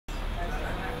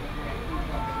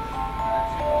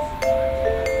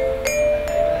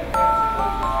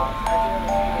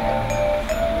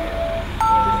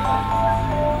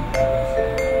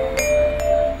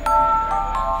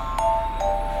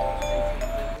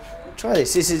Try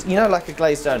this. This is, you know, like a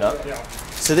glazed donut. Yeah.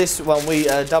 So this one we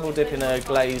double dip in a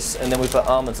glaze and then we put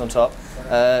almonds on top.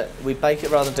 We bake it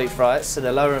rather than deep fry it, so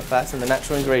they're lower in fat and the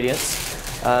natural ingredients.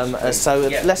 So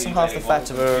less than half the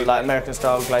fat of a like American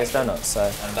style glazed donuts.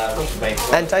 So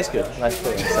and tastes good. Nice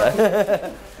feeling.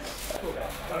 So.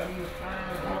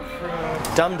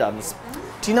 Dum Dums.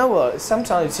 Do you know what?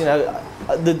 Sometimes, you know,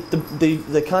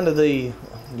 the kind of the,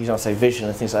 you don't say vision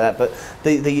and things like that, but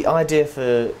the idea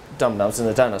for Dum Dums and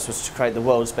the donuts was to create the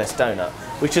world's best donut,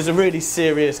 which is a really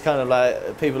serious kind of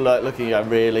like, people like looking at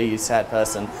you, really, you sad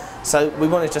person. So we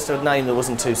wanted just a name that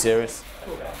wasn't too serious.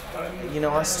 You know,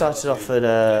 I started off at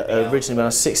originally when I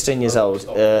was 16 years old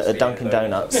at Dunkin'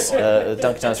 Donuts,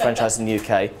 Dunkin' Donuts franchise in the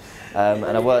UK.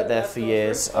 And I worked there for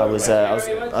years. I was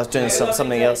doing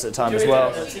something else at the time as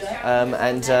well,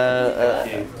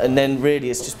 and then really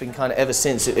it's just been kind of ever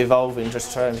since evolving,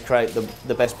 just trying to create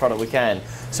the best product we can.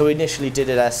 So we initially did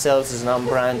it ourselves as an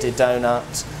unbranded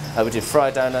donut. We did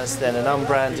fried donuts, then an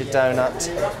unbranded donut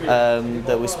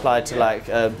that we supplied to like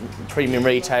premium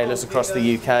retailers across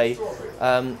the UK.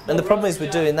 And the problem is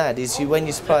with doing that is when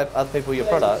you supply other people your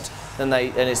product, and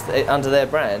it's under their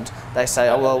brand, they say,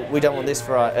 oh well, we don't want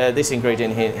this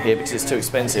ingredient here because it's too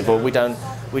expensive, or we don't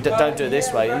do it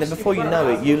this way, and then before you know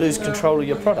it, you lose control of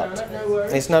your product.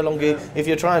 It's no longer, if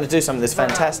you're trying to do something that's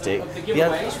fantastic,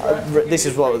 this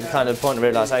is what the kind of point of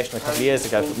realisation a couple of years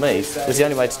ago for me, was the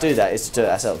only way to do that is to do it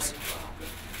ourselves.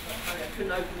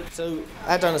 So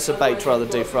our donuts are baked rather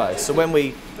than deep fried. So when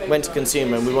we went to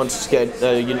consumer and we wanted to get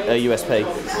a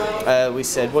USP, we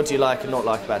said, what do you like and not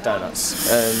like about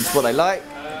donuts? And what they like,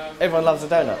 everyone loves a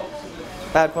donut.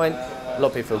 Bad point, a lot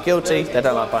of people feel guilty, they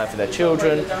don't like buying for their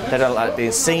children, they don't like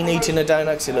being seen eating a donut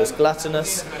because it looks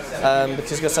gluttonous,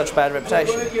 because it's got such a bad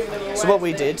reputation. So what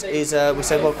we did is we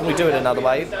said, well, can we do it another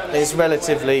way? It's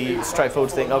relatively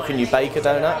straightforward to think, oh, can you bake a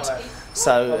donut?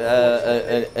 So,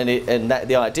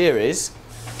 the idea is,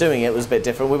 doing it was a bit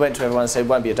different. We went to everyone and said, it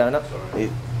won't be a donut.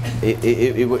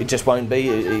 It just won't be.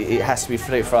 It has to be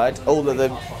fully fried. All of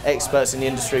the experts in the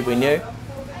industry we knew,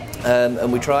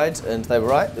 and we tried, and they were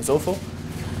right. It was awful.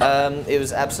 It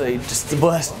was absolutely just the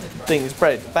worst things.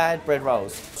 Bad bread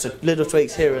rolls. So little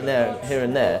tweaks here and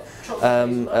there,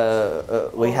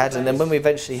 we had, and then when we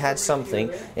eventually had something,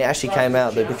 it actually came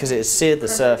out that because it had seared the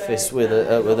surface with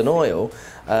an oil,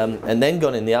 and then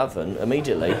gone in the oven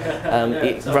immediately,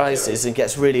 it rises and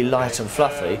gets really light and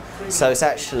fluffy. So it's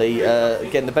actually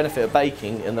getting the benefit of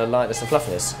baking and the lightness and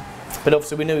fluffiness. But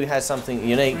obviously we knew we had something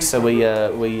unique, so we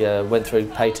went through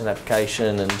patent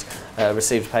application and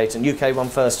received a patent. UK one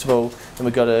first of all, then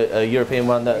we got a European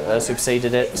one that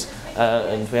superseded it,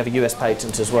 and we have a US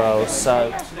patent as well.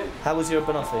 So, how was your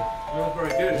banoffee? Oh,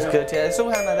 very good. It's good, yeah. It's all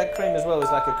handmade. That cream as well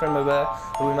is like a creme au beurre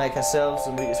that we make ourselves,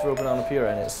 and it's real banana puree,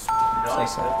 and it's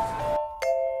nice.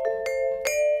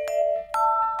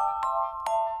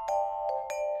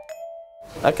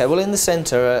 Okay, well in the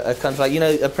centre, kind of like, you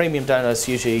know, a premium donut is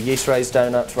usually a yeast-raised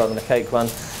donut rather than a cake one.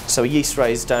 So a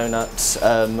yeast-raised donut,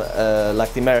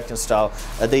 like the American style,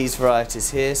 are these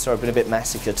varieties here. So I've been a bit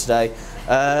massacred today.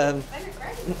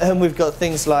 And we've got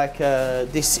things like,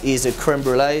 this is a creme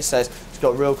brulee, so it's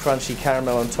got real crunchy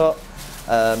caramel on top.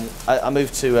 I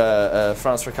moved to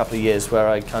France for a couple of years where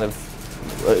I kind of,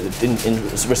 in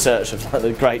research of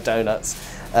the great donuts.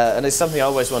 And it's something I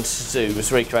always wanted to do, was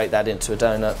recreate that into a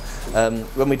donut.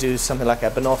 When we do something like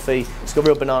a banoffee, it's got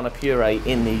real banana puree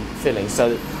in the filling,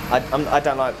 so I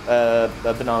don't like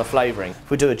banana flavouring.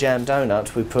 If we do a jam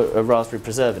donut, we put a raspberry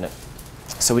preserve in it.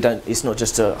 So it's not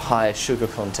just a high sugar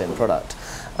content product.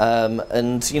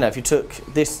 And you know, if you took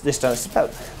this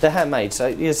donut, they're handmade,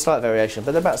 so there's a slight variation,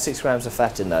 but they're about 6 grams of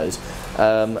fat in those.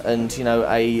 And you know,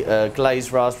 a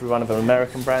glazed raspberry one of an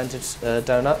American branded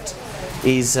donut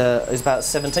is about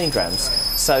 17 grams,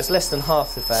 so it's less than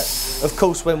half the fat. Of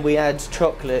course, when we add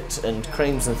chocolate and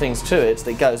creams and things to it,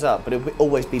 it goes up, but it will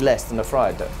always be less than a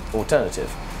fried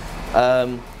alternative.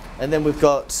 And then we've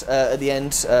got at the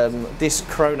end, this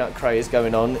cronut craze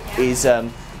going on is,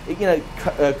 you know,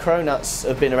 cronuts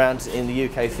have been around in the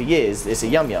UK for years. It's a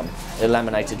yum-yum, a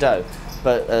laminated dough,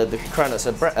 but the cronuts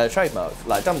are trademarked,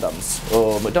 like Dum Dums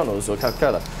or McDonald's or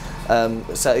Coca-Cola.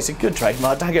 So it's a good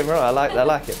trademark, don't get me wrong, I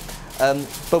like it.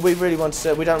 But we really want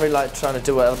to, we don't really like trying to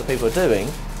do what other people are doing.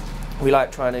 We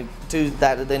like trying to do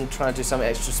that and then trying to do something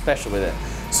extra special with it.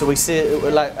 So we see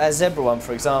it, like our zebra one,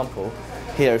 for example,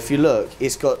 here, if you look,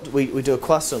 it's got, we do a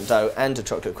croissant dough and a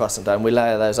chocolate croissant dough, and we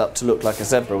layer those up to look like a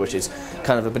zebra, which is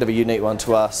kind of a bit of a unique one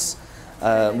to us.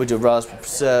 We do raspberry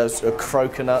preserves, a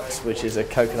croconut, which is a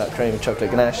coconut cream and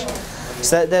chocolate ganache.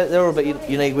 So they're all a bit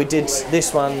unique. We did,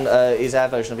 this one is our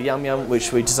version of a Yum Yum,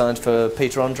 which we designed for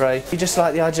Peter Andre. He just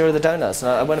liked the idea of the donuts,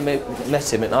 and I went and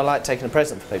met him, and I like taking a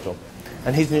present for people.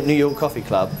 And his New York Coffee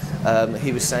Club,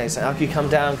 he was saying, "How can you come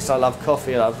down? Because I love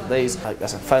coffee, I love these." I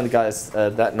phoned the guys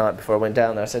that night before I went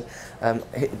down there. I said,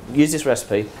 "Use this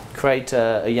recipe, create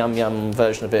a Yum Yum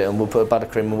version of it, and we'll put a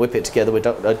buttercream and whip it together with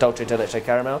dolce de leche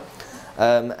caramel."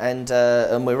 And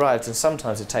we arrived, and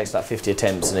sometimes it takes like 50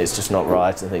 attempts and it's just not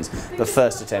right and things. But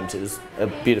first attempt, it was a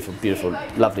beautiful, beautiful,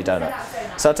 lovely donut.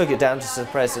 So I took it down just as a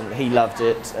present. He loved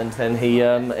it, and then he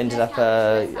ended up,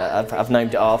 I've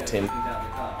named it after him.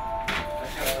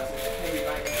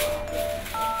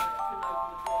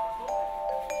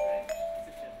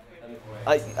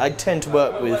 I tend to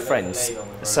work with friends,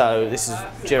 so this is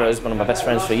Giro's one of my best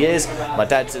friends for years. My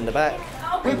dad's in the back.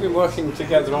 We've been working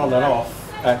together on and off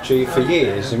actually for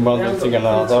years in one thing and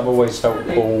another. I've always helped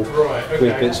Paul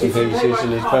with bits and pieces,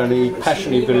 and he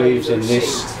passionately believes in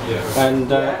this,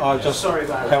 and I just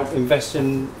help invest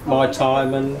in my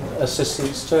time and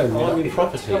assistance to him in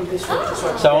property.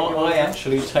 So I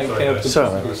actually take care of the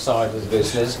property side of the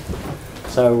business.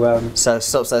 So it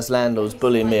stops those landlords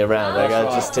bullying me around. I go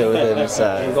just deal with him.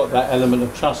 So you've got that element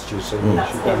of trust, you see. And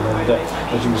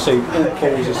as you can see, all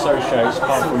Paul's associates,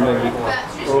 apart from me,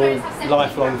 we're all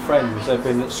lifelong friends. They've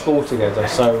been at school together,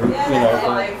 so you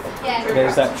know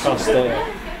there's that trust there.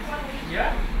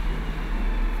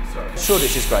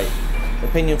 Shoreditch is great.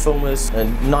 Opinion formers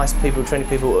and nice people, trendy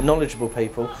people, knowledgeable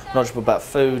about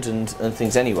food and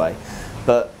things anyway.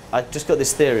 But I just got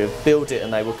this theory of build it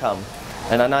and they will come.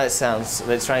 And I know it sounds a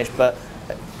bit strange, but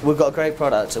we've got a great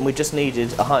product and we just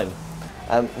needed a home.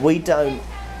 We don't,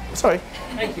 sorry.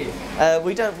 Thank you.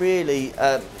 We don't really,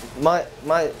 what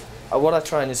I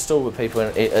try and install with people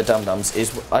at Dum Dums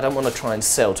is I don't want to try and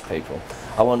sell to people.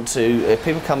 I want to, if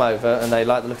people come over and they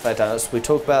like the look of our donuts, we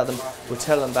talk about them, we'll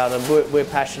tell them about them, we're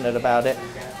passionate about it,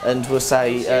 and we'll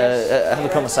say, have a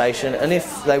conversation, and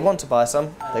if they want to buy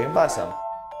some, they can buy some.